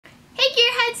Hey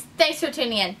Gearheads, thanks for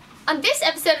tuning in. On this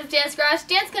episode of Dan's Garage,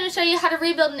 Dan's going to show you how to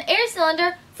rebuild an air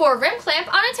cylinder for a rim clamp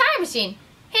on a tire machine.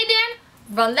 Hey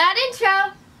Dan, run that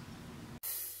intro!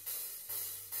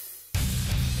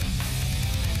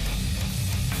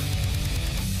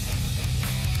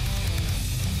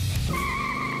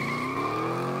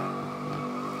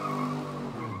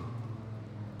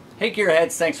 Hey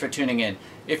Gearheads, thanks for tuning in.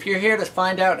 If you're here to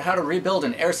find out how to rebuild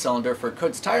an air cylinder for a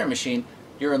Coates tire machine,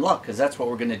 you're in luck because that's what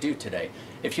we're going to do today.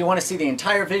 If you want to see the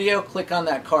entire video, click on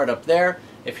that card up there.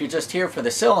 If you're just here for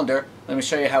the cylinder, let me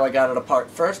show you how I got it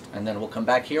apart first, and then we'll come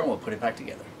back here and we'll put it back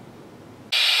together.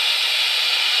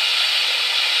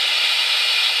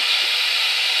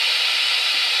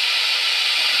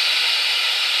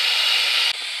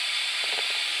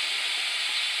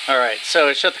 Alright, so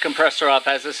I shut the compressor off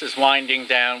as this is winding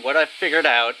down. What I've figured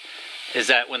out is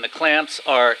that when the clamps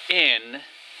are in,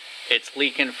 it's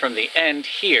leaking from the end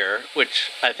here,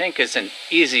 which I think is an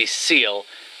easy seal.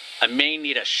 I may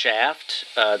need a shaft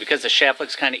because the shaft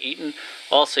looks kind of eaten.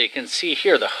 Also, you can see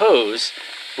here the hose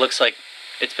looks like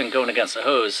it's been going against the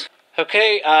hose.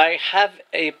 Okay, I have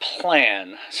a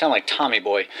plan. I sound like Tommy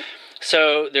Boy.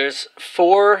 So there's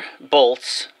 4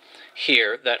 bolts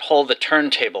here that hold the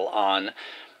turntable on.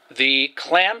 The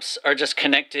clamps are just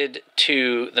connected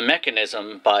to the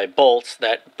mechanism by bolts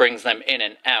that brings them in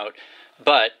and out.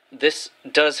 But this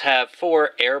does have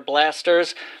 4 air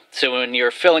blasters, so when you're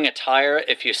filling a tire,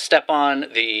 if you step on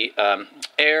the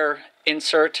air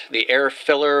insert, the air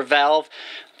filler valve,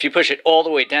 if you push it all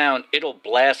the way down, it'll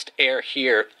blast air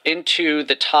here into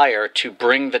the tire to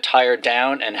bring the tire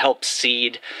down and help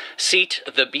seat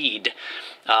the bead.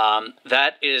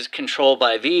 That is controlled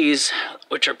by these,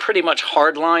 which are pretty much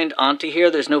hard-lined onto here.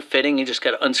 There's no fitting, you just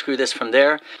got to unscrew this from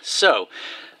there. So,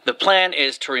 the plan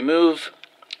is to remove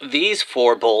these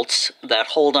 4 bolts that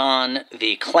hold on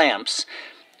the clamps,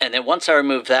 and then once I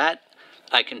remove that,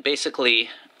 I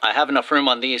have enough room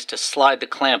on these to slide the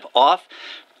clamp off,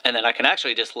 and then I can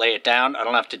actually just lay it down. I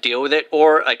don't have to deal with it,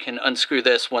 or I can unscrew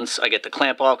this once I get the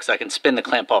clamp off, because I can spin the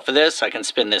clamp off of this, I can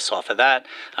spin this off of that,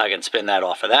 I can spin that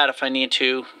off of that if I need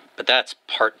to, but that's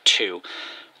part 2.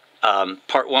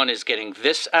 Part 1 is getting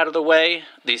this out of the way.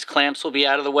 These clamps will be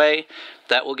out of the way.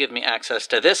 That will give me access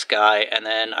to this guy, and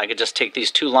then I could just take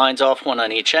these 2 lines off, one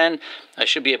on each end. I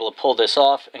should be able to pull this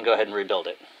off and go ahead and rebuild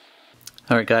it.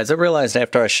 Alright guys, I realized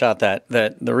after I shot that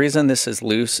the reason this is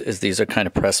loose is these are kind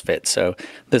of press fit. So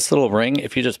this little ring,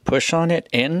 if you just push on it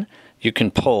in, you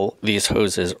can pull these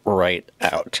hoses right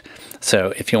out.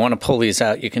 So if you want to pull these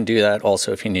out, you can do that.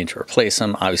 Also, if you need to replace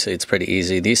them, obviously it's pretty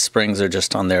easy. These springs are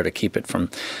just on there to keep it from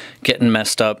getting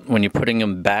messed up. When you're putting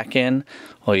them back in,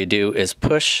 all you do is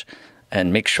push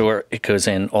and make sure it goes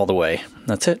in all the way.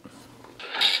 That's it.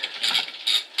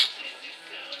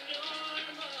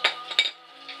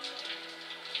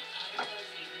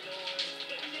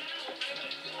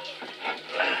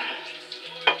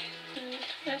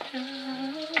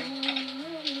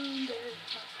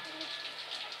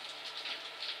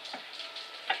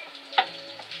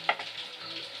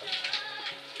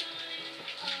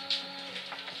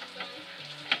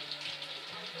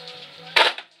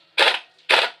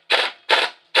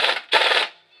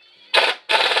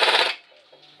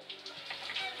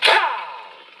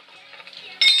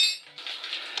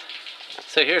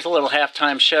 So here's a little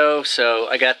halftime show. So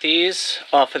I got these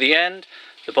off of the end.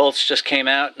 The bolts just came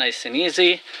out nice and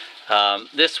easy.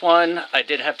 This one, I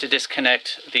did have to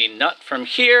disconnect the nut from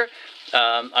here.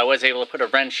 I was able to put a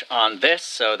wrench on this,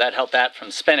 so that helped that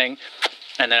from spinning.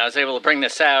 And then I was able to bring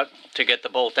this out to get the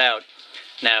bolt out.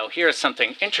 Now here's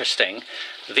something interesting.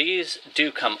 These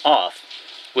do come off,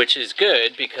 which is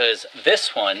good because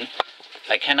this one,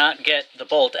 I cannot get the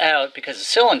bolt out because the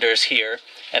cylinder's here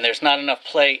and there's not enough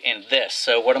play in this.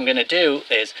 So what I'm going to do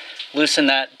is loosen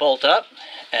that bolt up,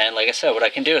 and like I said, what I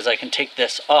can do is I can take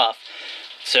this off.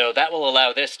 So that will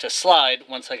allow this to slide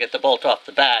once I get the bolt off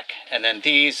the back, and then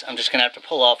these I'm just going to have to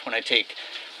pull off when I take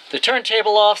the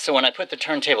turntable off. So when I put the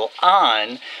turntable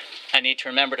on, I need to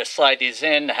remember to slide these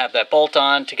in to have that bolt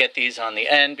on to get these on the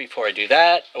end before I do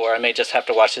that, or I may just have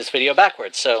to watch this video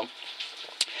backwards. So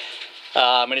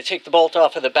I'm going to take the bolt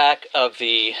off of the back of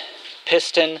the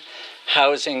piston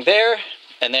housing there,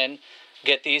 and then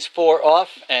get these 4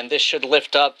 off, and this should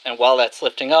lift up, and while that's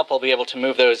lifting up, I'll be able to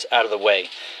move those out of the way.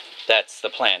 That's the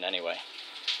plan anyway.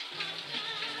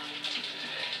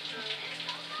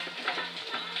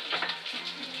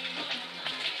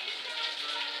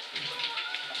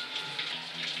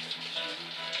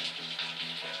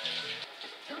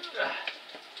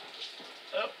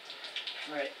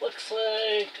 Alright, looks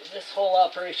like this whole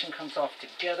operation comes off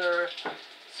together.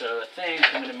 So I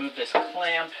think I'm going to move this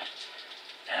clamp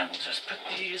And we'll just put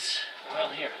these, well,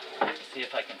 here, see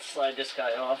if I can slide this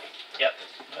guy off. Yep,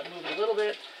 I move it a little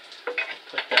bit,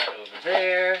 put that over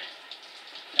there,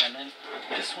 and then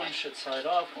this one should slide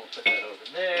off. We'll put that over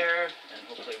there, and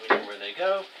hopefully we know where they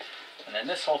go. And then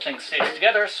this whole thing stays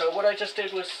together, so what I just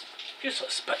did was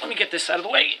useless. But let me get this out of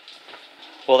the way.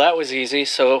 Well, that was easy.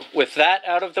 So with that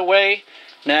out of the way,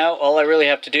 now all I really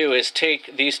have to do is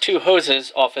take these two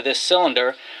hoses off of this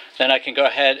cylinder. Then I can go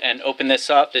ahead and open this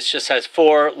up. This just has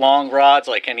 4 long rods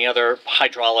like any other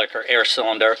hydraulic or air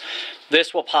cylinder.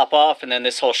 This will pop off and then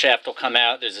this whole shaft will come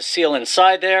out. There's a seal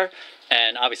inside there,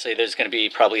 and obviously there's going to be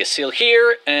probably a seal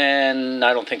here, and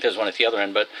I don't think there's one at the other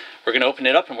end, but we're going to open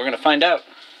it up and we're going to find out.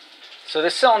 So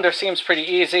this cylinder seems pretty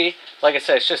easy. Like I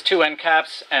said, it's just 2 end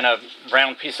caps and a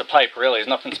round piece of pipe, really. There's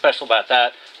nothing special about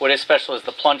that. What is special is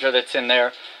the plunger that's in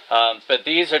there. But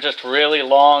these are just really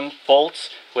long bolts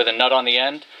with a nut on the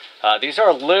end. These are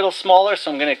a little smaller,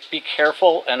 so I'm going to be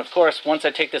careful. And of course, once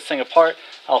I take this thing apart,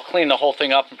 I'll clean the whole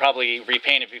thing up and probably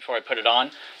repaint it before I put it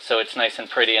on, so it's nice and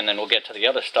pretty, and then we'll get to the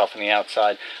other stuff on the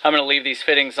outside. I'm going to leave these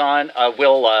fittings on.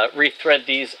 We'll rethread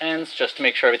these ends just to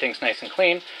make sure everything's nice and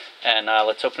clean. And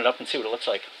let's open it up and see what it looks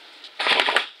like.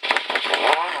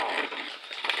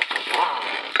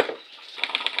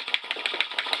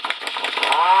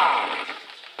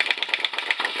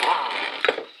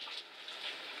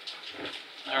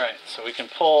 Alright, so we can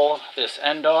pull this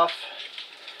end off.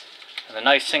 And the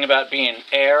nice thing about being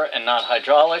air and not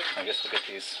hydraulic, I guess we'll get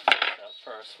these out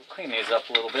first. We'll clean these up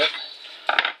a little bit.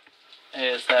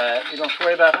 Is that you don't have to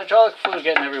worry about hydraulic fluid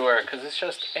getting everywhere because it's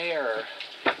just air.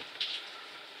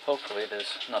 Hopefully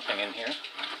there's nothing in here.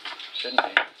 Shouldn't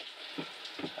be.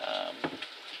 So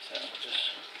we'll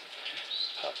just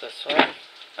pop this off.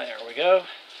 There we go.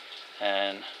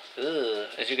 And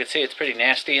as you can see, it's pretty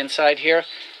nasty inside here.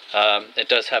 It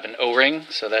does have an O-ring,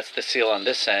 so that's the seal on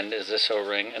this end, is this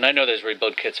O-ring. And I know there's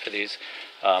rebuild kits for these,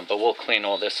 but we'll clean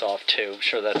all this off too. I'm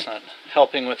sure that's not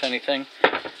helping with anything.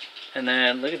 And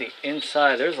then look at the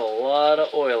inside. There's a lot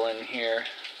of oil in here.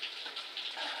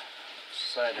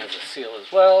 This side has a seal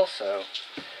as well, so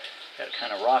got to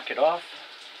kind of rock it off.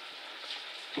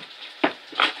 And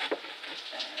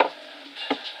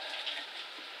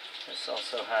this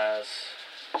also has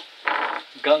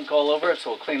gunk all over it,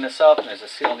 so we'll clean this up, and there's a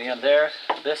seal on the end there.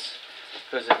 This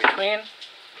goes in between.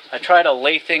 I try to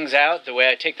lay things out the way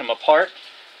I take them apart,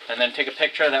 and then take a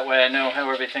picture, that way I know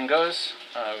how everything goes.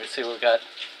 We see what we've got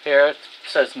here. It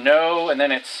says no, and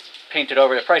then it's painted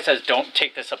over. It probably says don't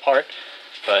take this apart,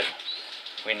 but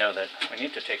we know that we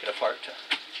need to take it apart.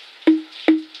 There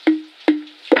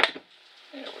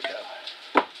we go.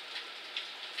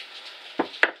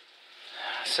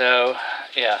 So,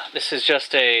 yeah, this is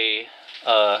just a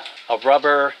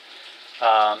rubber,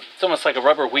 it's almost like a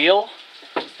rubber wheel,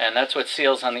 and that's what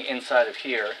seals on the inside of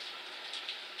here.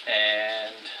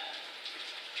 And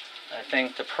I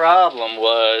think the problem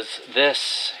was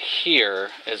this here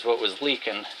is what was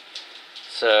leaking.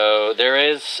 So there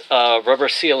is a rubber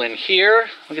seal in here.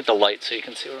 Look at the light so you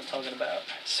can see what I'm talking about.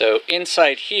 So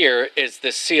inside here is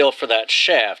the seal for that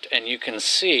shaft, and you can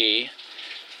see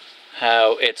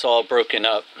how it's all broken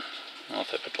up. I don't know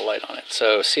if I put the light on it.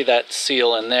 So see that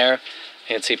seal in there?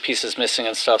 You can see pieces missing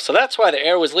and stuff. So that's why the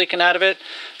air was leaking out of it.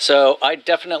 So I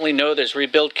definitely know there's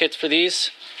rebuild kits for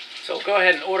these. So go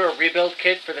ahead and order a rebuild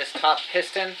kit for this top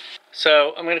piston.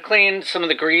 So I'm going to clean some of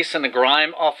the grease and the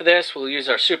grime off of this. We'll use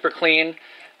our super clean.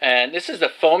 And this is the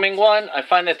foaming one. I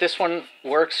find that this one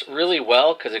works really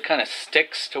well because it kind of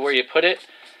sticks to where you put it.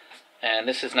 And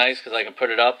this is nice because I can put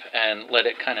it up and let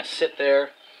it kind of sit there.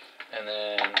 And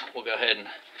then we'll go ahead and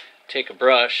take a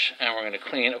brush and we're going to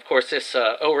clean. Of course, this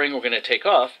O-ring we're going to take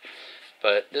off,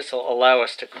 but this will allow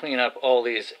us to clean up all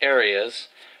these areas.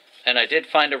 And I did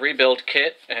find a rebuild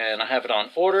kit, and I have it on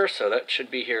order, so that should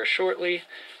be here shortly.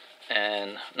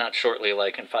 And not shortly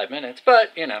like in 5 minutes,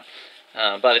 but you know,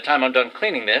 by the time I'm done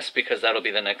cleaning this, because that'll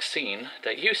be the next scene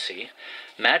that you see.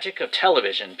 Magic of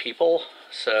television, people.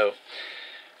 So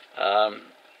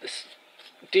this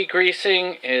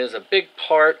degreasing is a big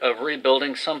part of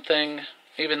rebuilding something.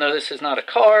 Even though this is not a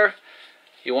car,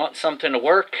 you want something to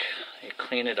work, you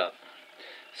clean it up.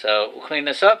 So we'll clean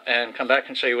this up and come back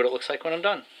and show you what it looks like when I'm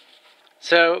done.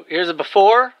 So here's a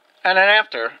before and an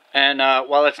after. And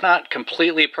while it's not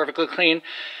completely perfectly clean,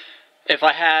 if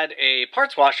I had a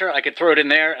parts washer, I could throw it in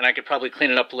there and I could probably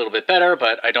clean it up a little bit better,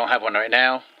 but I don't have one right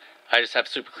now. I just have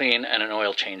super clean and an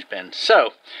oil change bin.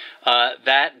 So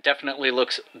that definitely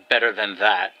looks better than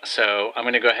that. So I'm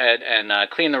going to go ahead and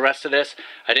clean the rest of this.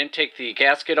 I didn't take the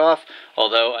gasket off,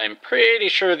 although I'm pretty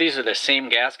sure these are the same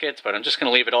gaskets, but I'm just going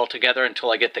to leave it all together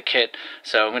until I get the kit.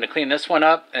 So I'm going to clean this one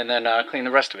up and then clean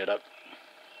the rest of it up.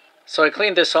 So I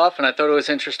cleaned this off and I thought it was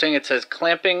interesting. It says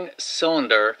clamping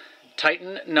cylinder,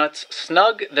 tighten nuts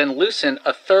snug, then loosen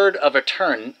a third of a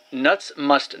turn. Nuts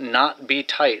must not be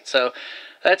tight. So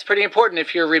that's pretty important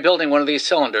if you're rebuilding one of these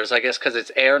cylinders, I guess, because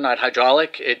it's air, not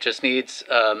hydraulic. It just needs,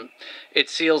 it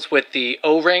seals with the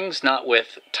O-rings, not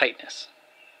with tightness.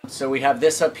 So we have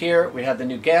this up here. We have the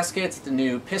new gaskets, the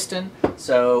new piston.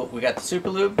 So we got the super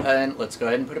lube, and let's go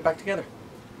ahead and put it back together.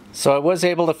 So I was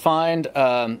able to find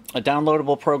a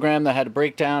downloadable program that had a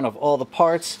breakdown of all the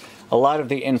parts, a lot of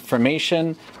the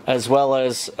information, as well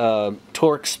as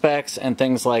torque specs and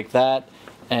things like that.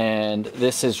 And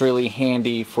this is really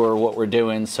handy for what we're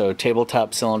doing. So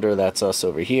tabletop cylinder, that's us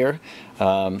over here.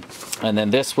 And then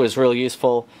this was really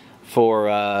useful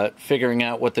for figuring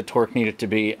out what the torque needed to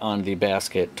be on the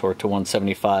basket, torque to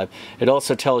 175. It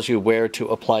also tells you where to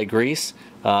apply grease.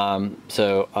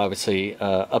 So obviously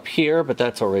up here, but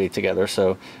that's already together,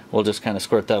 so we'll just kind of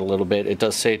squirt that a little bit. It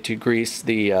does say to grease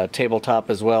the tabletop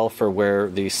as well for where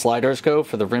the sliders go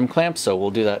for the rim clamps, so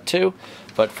we'll do that too.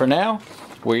 But for now,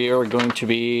 we are going to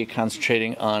be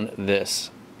concentrating on this.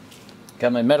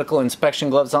 Got my medical inspection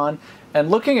gloves on, and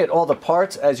looking at all the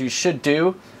parts, as you should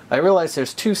do, I realized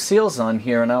there's 2 seals on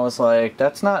here, and I was like,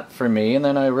 that's not for me. And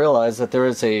then I realized that there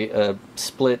is a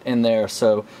split in there.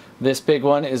 So this big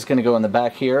one is going to go in the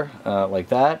back here, like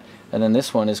that. And then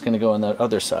this one is going to go on the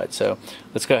other side. So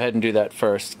let's go ahead and do that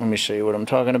first. Let me show you what I'm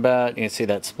talking about. You can see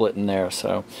that split in there.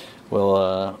 So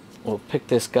we'll pick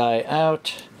this guy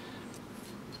out.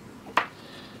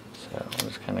 So I'll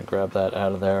just kind of grab that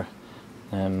out of there.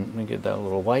 And let me give that a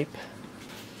little wipe.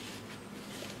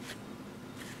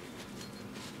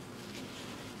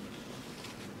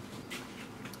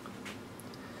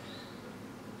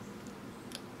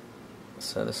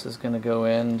 So this is going to go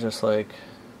in just like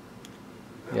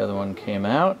the other one came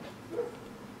out.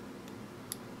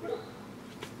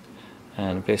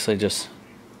 And basically just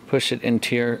push it in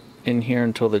here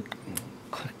until it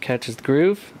catches the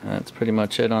groove. That's pretty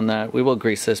much it on that. We will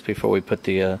grease this before we put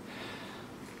the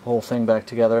whole thing back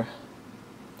together.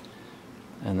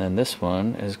 And then this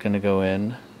one is going to go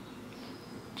in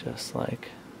just like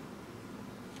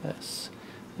this.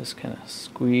 Just kind of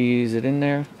squeeze it in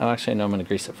there. Oh, actually, no, I'm going to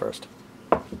grease it first.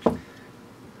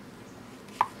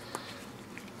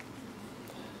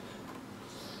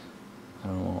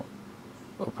 And we'll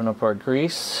open up our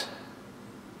grease.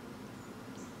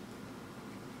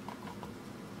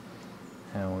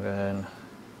 And we'll go ahead and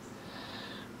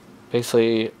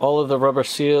basically all of the rubber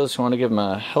seals, you want to give them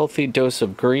a healthy dose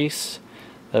of grease.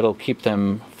 That'll keep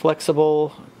them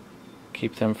flexible,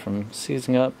 keep them from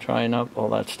seizing up, drying up, all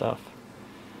that stuff.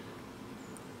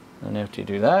 And after you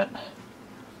do that,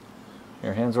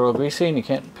 your hands are all greasy and you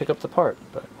can't pick up the part,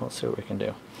 but we'll see what we can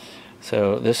do.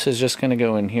 So this is just going to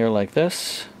go in here like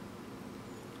this.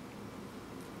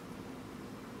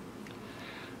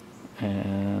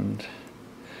 And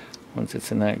once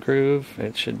it's in that groove,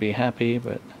 it should be happy,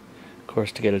 but of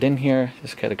course to get it in here,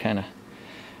 just got to kind of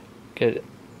get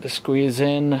the squeeze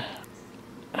in.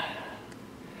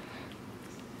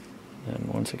 And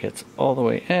once it gets all the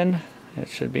way in, it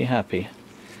should be happy.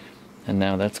 And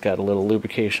now that's got a little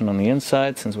lubrication on the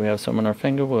inside. Since we have some on our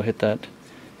finger, we'll hit that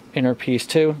inner piece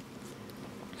too.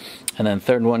 And then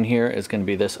third one here is going to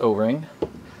be this O-ring.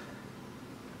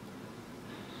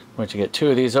 Once you get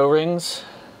 2 of these O-rings,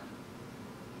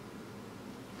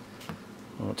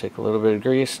 we'll take a little bit of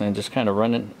grease and just kind of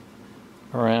run it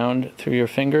around through your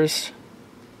fingers.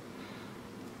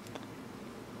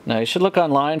 Now you should look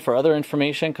online for other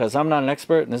information, because I'm not an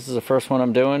expert and this is the first one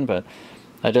I'm doing, but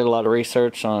I did a lot of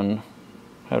research on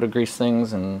how to grease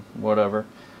things and whatever.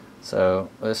 So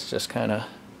this just kind of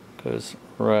goes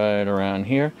right around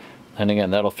here. And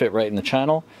again, that'll fit right in the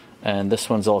channel. And this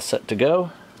one's all set to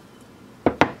go.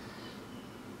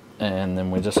 And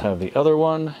then we just have the other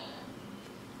one.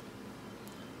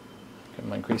 Get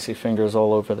my greasy fingers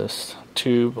all over this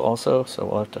tube also, so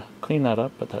we'll have to clean that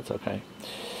up, but that's okay.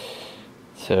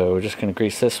 So we're just going to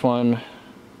grease this one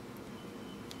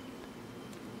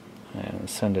and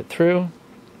send it through.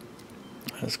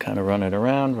 Just kind of run it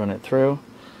around, run it through,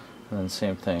 and then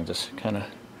same thing, just kind of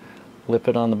lip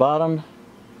it on the bottom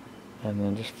and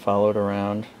then just follow it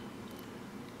around,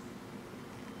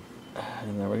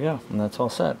 and there we go, and that's all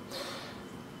set.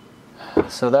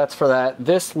 So that's for that.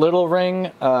 This little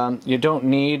ring you don't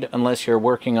need unless you're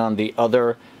working on the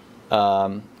other,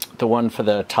 the one for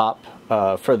the top,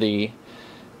 for the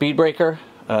bead breaker.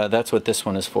 That's what this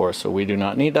one is for, so we do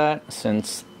not need that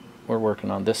since we're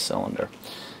working on this cylinder.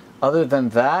 Other than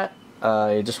that,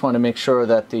 I just want to make sure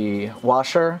that the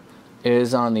washer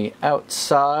is on the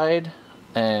outside,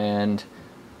 and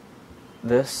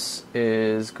this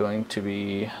is going to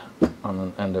be on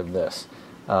the end of this.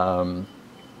 Well,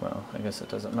 I guess it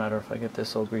doesn't matter if I get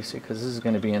this all greasy because this is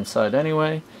going to be inside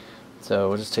anyway. So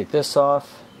we'll just take this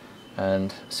off,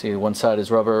 and see, one side is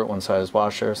rubber, one side is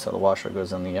washer, so the washer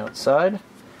goes on the outside.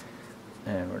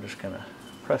 And we're just going to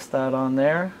press that on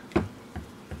there.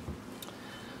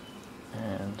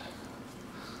 And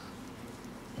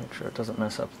make sure it doesn't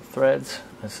mess up the threads.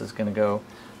 This is going to go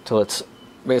till it's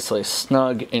basically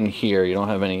snug in here. You don't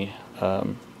have any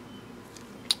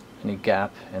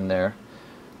gap in there.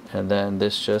 And then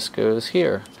this just goes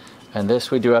here. And this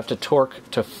we do have to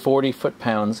torque to 40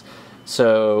 foot-pounds.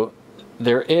 So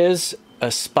there is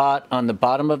a spot on the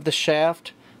bottom of the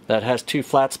shaft that has 2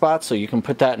 flat spots, so you can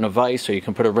put that in a vise or you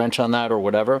can put a wrench on that or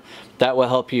whatever. That will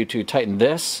help you to tighten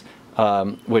this,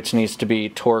 which needs to be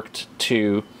torqued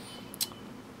to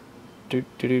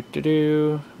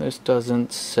this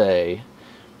doesn't say.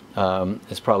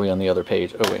 It's probably on the other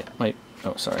page. Oh wait,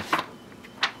 oh sorry.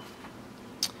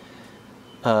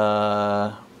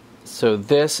 So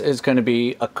this is going to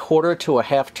be 1/4 to a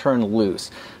 1/2 turn loose.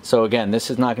 So again,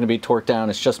 this is not going to be torqued down.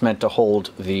 It's just meant to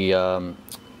hold the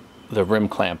rim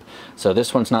clamp. So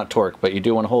this one's not torqued, but you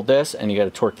do want to hold this, and you got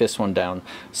to torque this one down.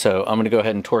 So I'm going to go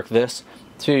ahead and torque this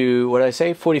to, what did I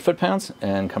say, 40 foot-pounds,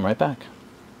 and come right back.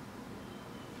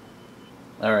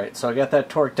 Alright, so I got that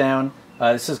torqued down.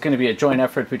 This is going to be a joint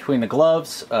effort between the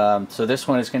gloves. So this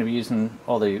one is going to be using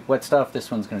all the wet stuff.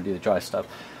 This one's going to do the dry stuff.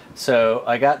 So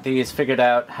I got these figured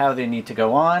out how they need to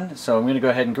go on. So I'm going to go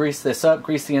ahead and grease this up,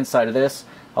 grease the inside of this.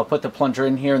 I'll put the plunger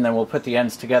in here, and then we'll put the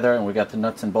ends together, and we got the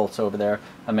nuts and bolts over there.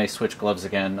 I may switch gloves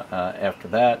again after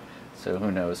that, so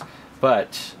who knows.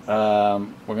 But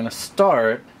we're going to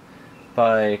start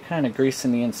by kind of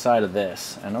greasing the inside of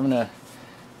this. And I'm going to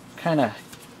kind of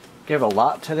give a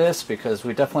lot to this because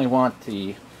we definitely want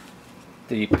the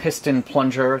piston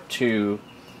plunger to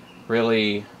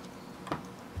really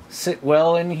sit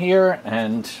well in here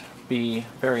and be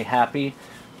very happy.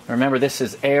 Remember, this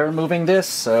is air moving this,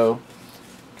 so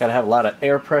gotta have a lot of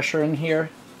air pressure in here.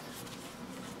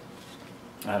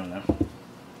 I don't know.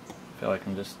 I feel like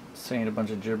I'm just saying a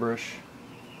bunch of gibberish.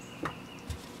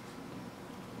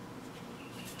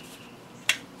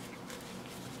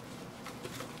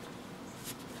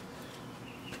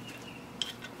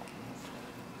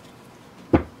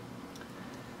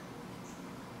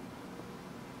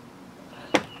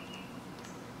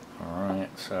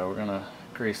 So we're gonna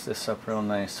grease this up real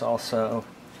nice also.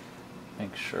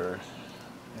 Make sure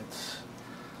it's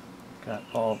got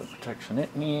all the protection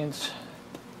it needs.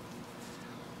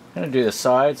 I'm gonna do the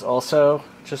sides also,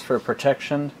 just for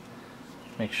protection.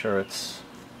 Make sure it's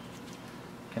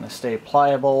gonna stay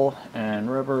pliable and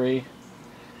rubbery,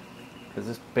 because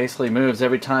this basically moves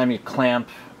every time you clamp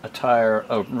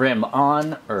a rim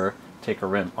on or take a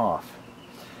rim off.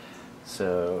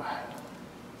 So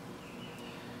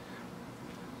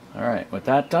alright, with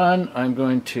that done, I'm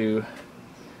going to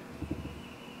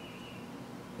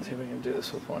see if I can do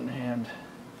this with one hand.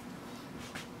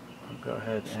 I'll go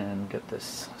ahead and get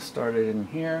this started in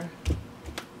here.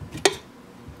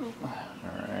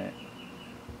 Alright,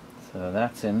 so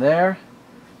that's in there.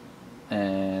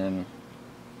 And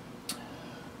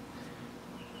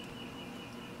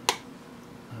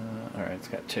alright, it's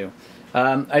got 2.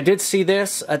 I did see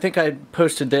this. I think I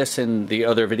posted this in the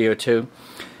other video too.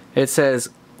 It says,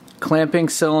 clamping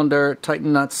cylinder,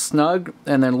 tighten nuts snug,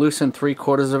 and then loosen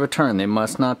 3/4 of a turn. They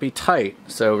must not be tight.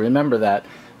 So remember that.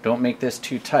 Don't make this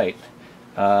too tight.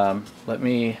 Let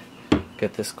me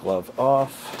get this glove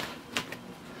off.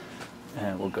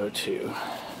 And we'll go to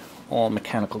all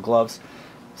mechanical gloves.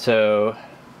 So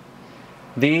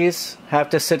these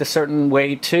have to sit a certain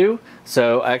way too.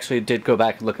 So I actually did go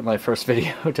back and look at my first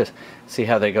video to see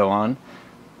how they go on.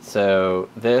 So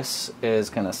this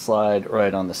is going to slide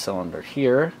right on the cylinder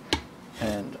here.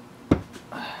 And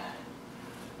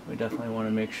we definitely want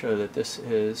to make sure that this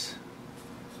is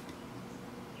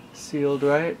sealed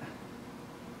right.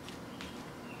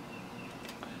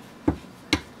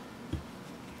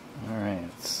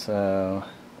 Alright, so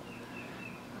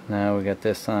now we got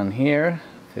this on here.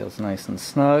 Feels nice and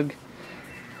snug.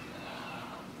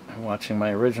 I'm watching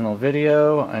my original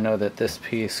video. I know that this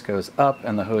piece goes up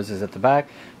and the hose is at the back.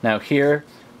 Now here,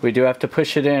 we do have to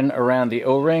push it in around the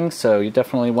O-ring, so you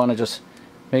definitely want to just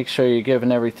make sure you're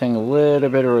giving everything a little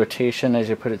bit of rotation as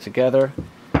you put it together.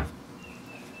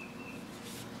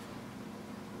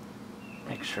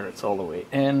 Make sure it's all the way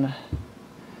in.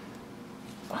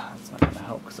 That's not going to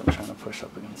help because I'm trying to push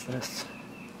up against this.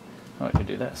 Oh, I could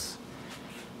do this.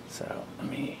 So let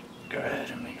me go ahead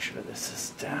and make sure this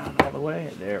is down all the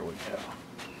way. There we go.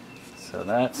 So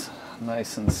that's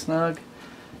nice and snug.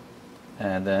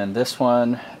 And then this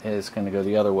one is going to go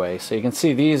the other way. So you can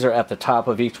see these are at the top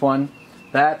of each one.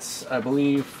 That's, I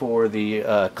believe, for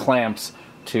the clamps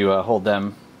to hold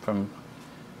them from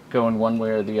going one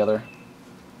way or the other.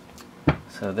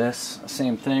 So this,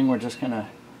 same thing, we're just going to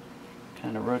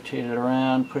kind of rotate it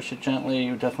around, push it gently.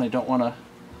 You definitely don't want to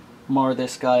mar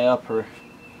this guy up or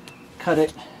cut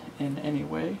it in any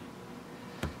way.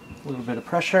 A little bit of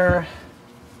pressure.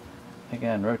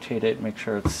 Again, rotate it, make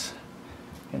sure it's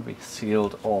going to be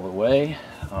sealed all the way.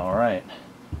 All right.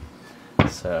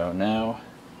 So now,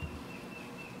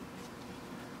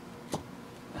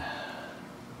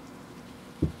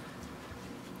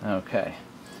 okay.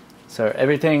 So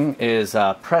everything is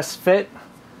press fit.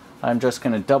 I'm just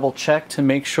going to double check to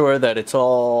make sure that it's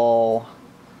all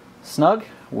snug,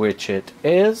 which it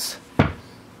is.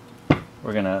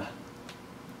 We're going to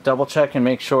double check and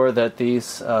make sure that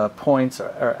these points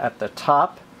are at the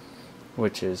top,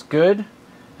 which is good.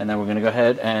 And then we're going to go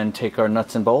ahead and take our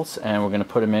nuts and bolts and we're going to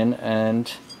put them in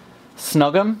and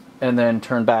snug them and then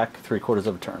turn back 3/4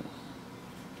 of a turn.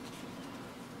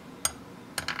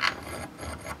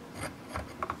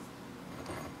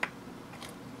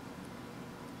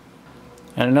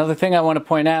 And another thing I want to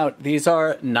point out, these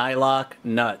are nylock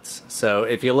nuts. So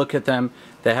if you look at them,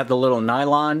 they have the little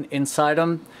nylon inside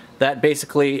them. That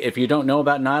basically, if you don't know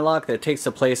about nylock, that takes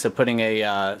the place of putting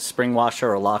a spring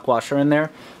washer or lock washer in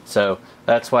there. So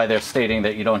that's why they're stating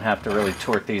that you don't have to really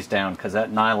torque these down, because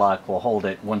that nylock will hold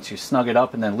it. Once you snug it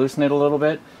up and then loosen it a little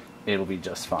bit, it'll be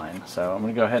just fine. So I'm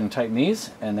going to go ahead and tighten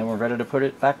these, and then we're ready to put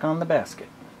it back on the basket.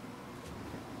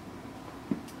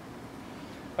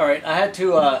 Alright, I had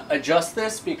to adjust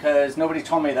this because nobody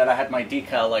told me that I had my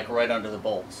decal like right under the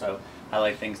bolt, so I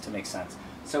like things to make sense.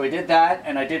 So we did that,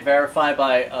 and I did verify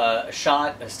by a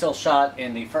still shot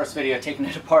in the first video taking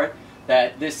it apart,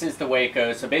 that this is the way it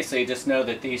goes. So basically just know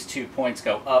that these 2 points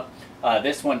go up.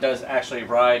 This one does actually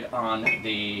ride on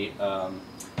the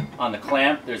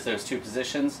clamp. There's those 2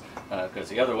 positions. It goes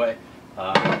the other way.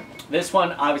 This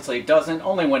one obviously doesn't,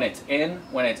 only when it's in.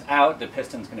 When it's out, the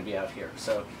piston's going to be out here.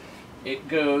 So it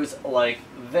goes like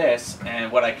this,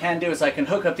 and what I can do is I can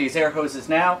hook up these air hoses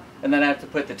now, and then I have to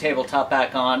put the tabletop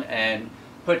back on and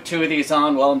put 2 of these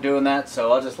on while I'm doing that.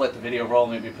 So I'll just let the video roll,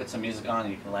 maybe put some music on,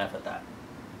 and you can laugh at that.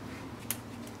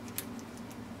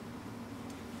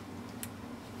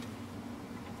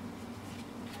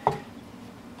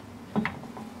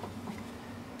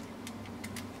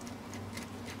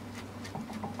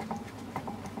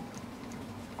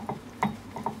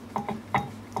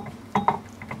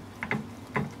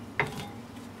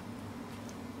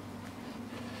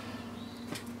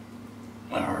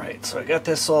 So I got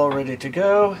this all ready to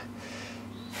go,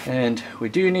 and we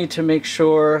do need to make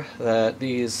sure that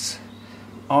these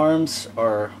arms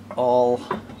are all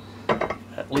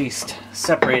at least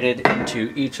separated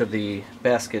into each of the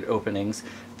basket openings.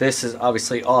 This is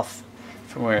obviously off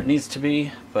from where it needs to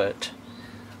be, but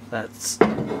that's,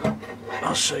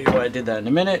 I'll show you why I did that in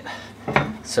a minute.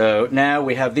 So now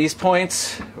we have these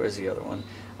points. Where's the other one?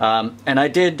 And I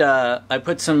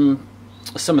put some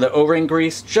of the O-ring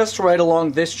grease just right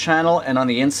along this channel and on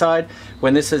the inside.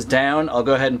 When this is down, I'll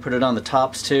go ahead and put it on the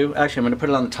tops too. Actually, I'm going to put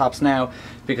it on the tops now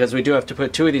because we do have to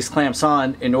put 2 of these clamps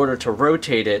on in order to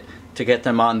rotate it to get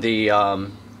them on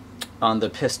the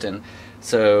piston.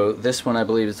 So this one I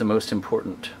believe is the most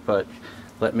important, but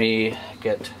let me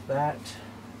get that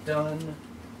done.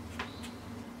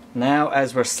 Now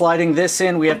as we're sliding this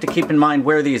in, we have to keep in mind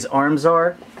where these arms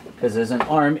are, because there's an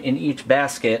arm in each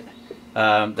basket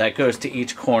that goes to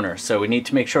each corner. So we need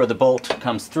to make sure the bolt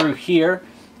comes through here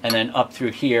and then up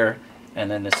through here, and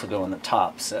then this will go on the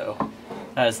top. So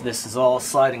as this is all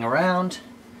sliding around,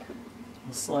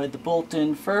 we'll slide the bolt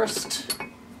in first,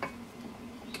 and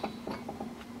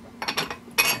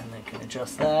then can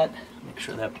adjust that, make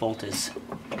sure that bolt is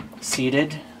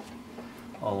seated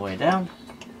all the way down.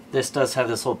 This does have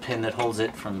this little pin that holds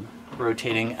it from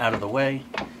rotating out of the way,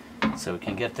 so we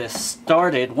can get this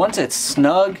started. Once it's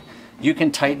snug, you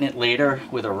can tighten it later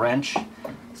with a wrench,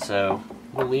 so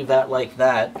we'll leave that like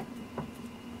that,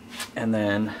 and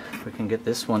then we can get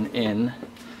this one in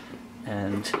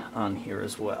and on here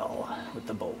as well with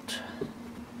the bolt.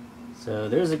 So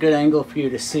there's a good angle for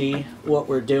you to see what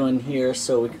we're doing here.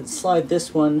 So we can slide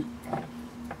this one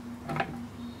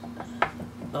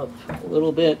up a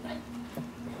little bit,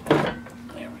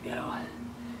 there we go,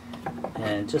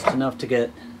 and just enough to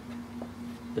get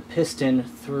the piston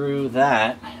through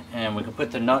that, and we can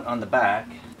put the nut on the back.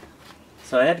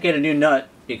 So I had to get a new nut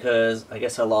because I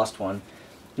guess I lost one.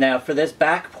 Now for this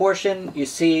back portion, you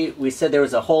see we said there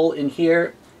was a hole in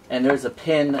here and there's a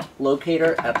pin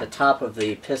locator at the top of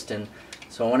the piston.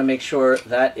 So I want to make sure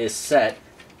that is set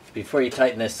before you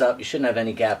tighten this up. You shouldn't have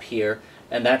any gap here,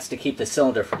 and that's to keep the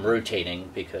cylinder from rotating,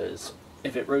 because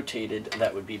if it rotated,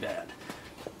 that would be bad.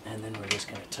 And then we're just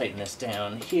going to tighten this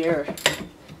down here.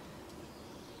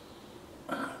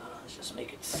 Let's just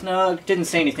make it snug. Didn't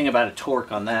say anything about a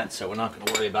torque on that, so we're not going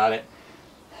to worry about it.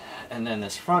 And then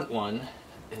this front one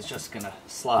is just going to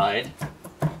slide.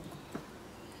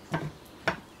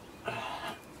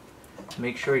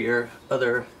 Make sure your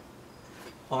other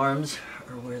arms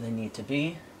are where they need to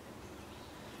be.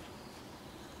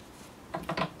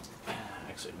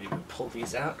 Actually, maybe pull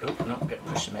these out. Oh, no, I've got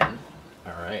to push them in.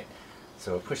 Alright,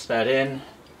 so push that in,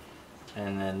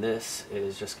 and then this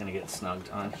is just going to get snugged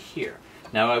on here.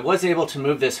 Now, I was able to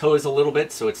move this hose a little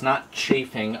bit so it's not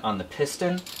chafing on the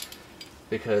piston,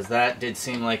 because that did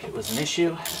seem like it was an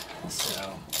issue. So,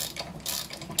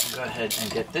 I'll go ahead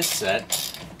and get this set.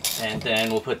 And then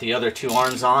we'll put the other two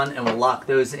arms on and we'll lock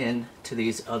those in to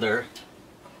these other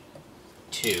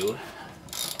two.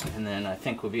 And then I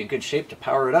think we'll be in good shape to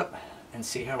power it up and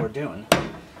see how we're doing.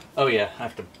 Oh yeah, I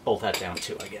have to bolt that down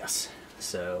too, I guess.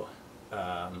 So,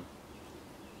 I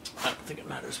don't think it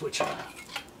matters which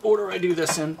order I do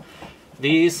this in.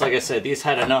 These, like I said, these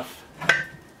had enough...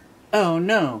 Oh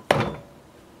no!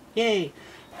 Yay!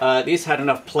 These had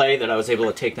enough play that I was able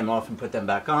to take them off and put them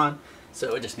back on.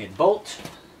 So I just need a bolt.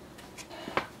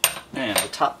 And the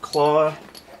top claw,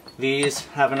 these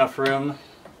have enough room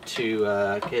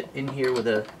to get in here with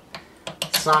a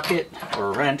socket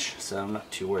or a wrench, so I'm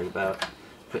not too worried about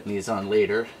putting these on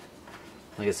later.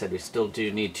 Like I said, we still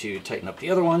do need to tighten up the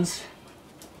other ones.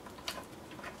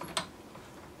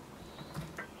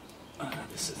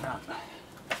 This is not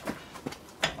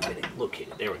getting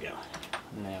located. There we go.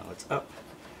 Now it's up.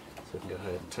 So we can go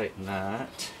ahead and tighten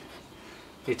that.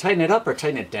 Do you tighten it up or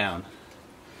tighten it down?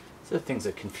 These are the things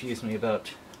that confuse me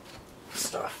about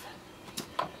stuff.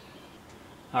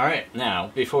 Alright,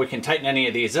 now, before we can tighten any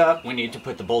of these up, we need to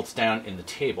put the bolts down in the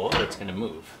table that's going to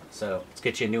move. So, let's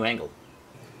get you a new angle.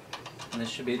 And this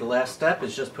should be the last step,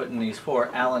 is just putting these 4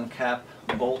 Allen cap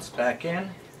bolts back in.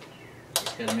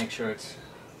 Just got to make sure it's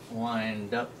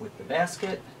lined up with the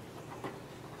basket,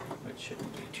 which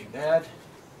shouldn't be too bad.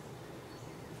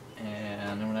 And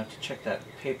I'm going to have to check that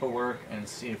paperwork and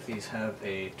see if these have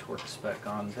a torque spec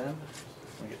on them.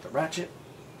 Let me get the ratchet.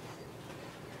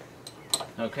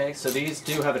 Okay, so these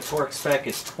do have a torque spec.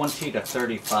 It's 20 to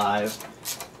 35.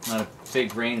 Not a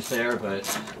big range there, but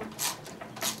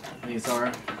these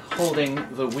are holding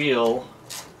the wheel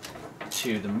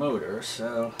to the motor,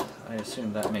 so I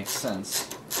assume that makes sense.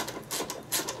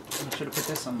 I should have put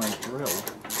this on my drill.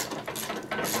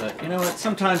 But you know what,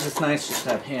 sometimes it's nice just to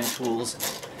have hand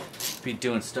tools. Be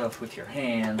doing stuff with your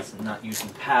hands and not using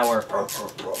power.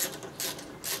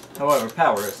 However,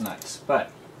 power is nice,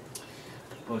 but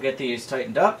we'll get these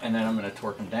tightened up and then I'm going to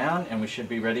torque them down and we should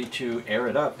be ready to air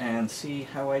it up and see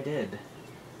how I did.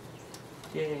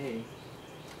 Yay!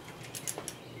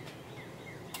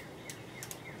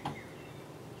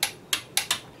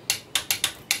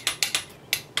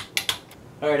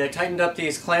 Alright, I tightened up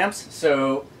these clamps,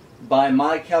 so by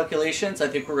my calculations, I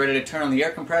think we're ready to turn on the air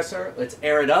compressor. Let's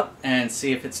air it up and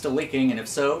see if it's still leaking, and if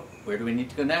so, where do we need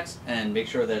to go next? And make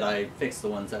sure that I fix the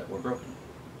ones that were broken.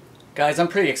 Guys, I'm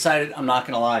pretty excited, I'm not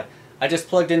going to lie. I just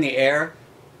plugged in the air,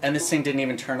 and this thing didn't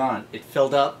even turn on. It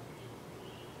filled up,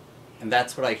 and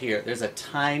that's what I hear. There's a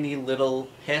tiny little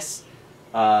hiss,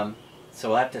 so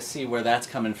I'll have to see where that's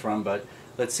coming from, but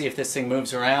let's see if this thing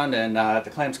moves around and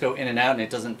the clamps go in and out and it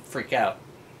doesn't freak out.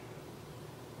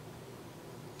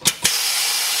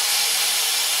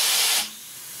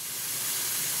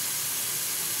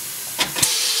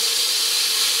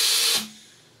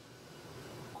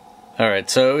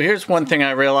 Alright, so here's one thing I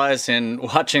realized in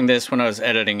watching this when I was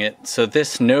editing it. So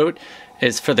this note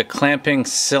is for the clamping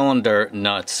cylinder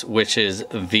nuts, which is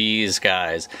these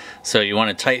guys. So you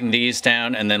want to tighten these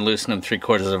down and then loosen them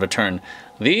 3/4 of a turn.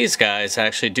 These guys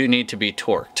actually do need to be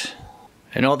torqued.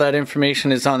 And all that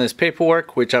information is on this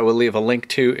paperwork, which I will leave a link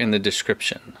to in the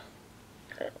description.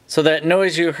 So that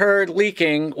noise you heard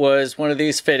leaking was one of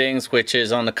these fittings, which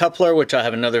is on the coupler, which I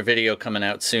have another video coming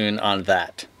out soon on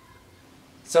that.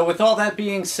 So with all that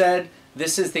being said,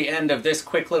 this is the end of this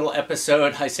quick little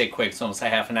episode. I say quick, it's almost a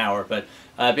half an hour, but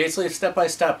basically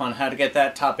step-by-step on how to get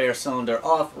that top air cylinder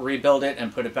off, rebuild it,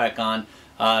 and put it back on.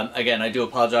 Again, I do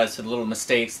apologize for the little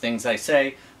mistakes, things I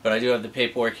say, but I do have the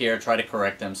paperwork here, try to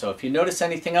correct them. So if you notice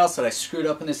anything else that I screwed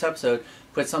up in this episode,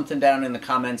 put something down in the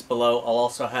comments below. I'll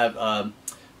also have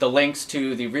the links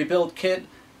to the rebuild kit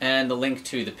and the link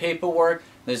to the paperwork.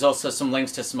 There's also some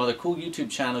links to some other cool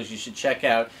YouTube channels you should check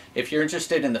out. If you're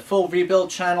interested in the full rebuild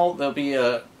channel, there'll be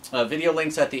a video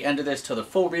links at the end of this to the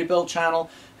full rebuild channel,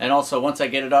 and also once I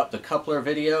get it up, the coupler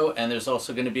video, and there's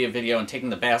also going to be a video on taking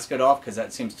the basket off, because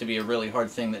that seems to be a really hard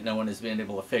thing that no one has been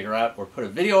able to figure out or put a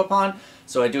video up on.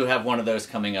 So I do have one of those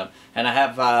coming up. And I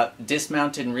have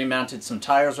dismounted and remounted some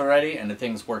tires already, and the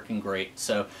thing's working great.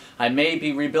 So I may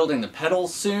be rebuilding the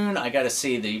pedals soon. I got to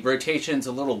see, the rotation's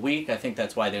a little weak. I think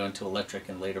that's why they went to electric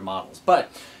in later models. But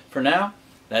for now,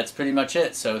 that's pretty much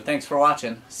it. So thanks for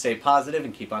watching. Stay positive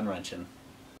and keep on wrenching.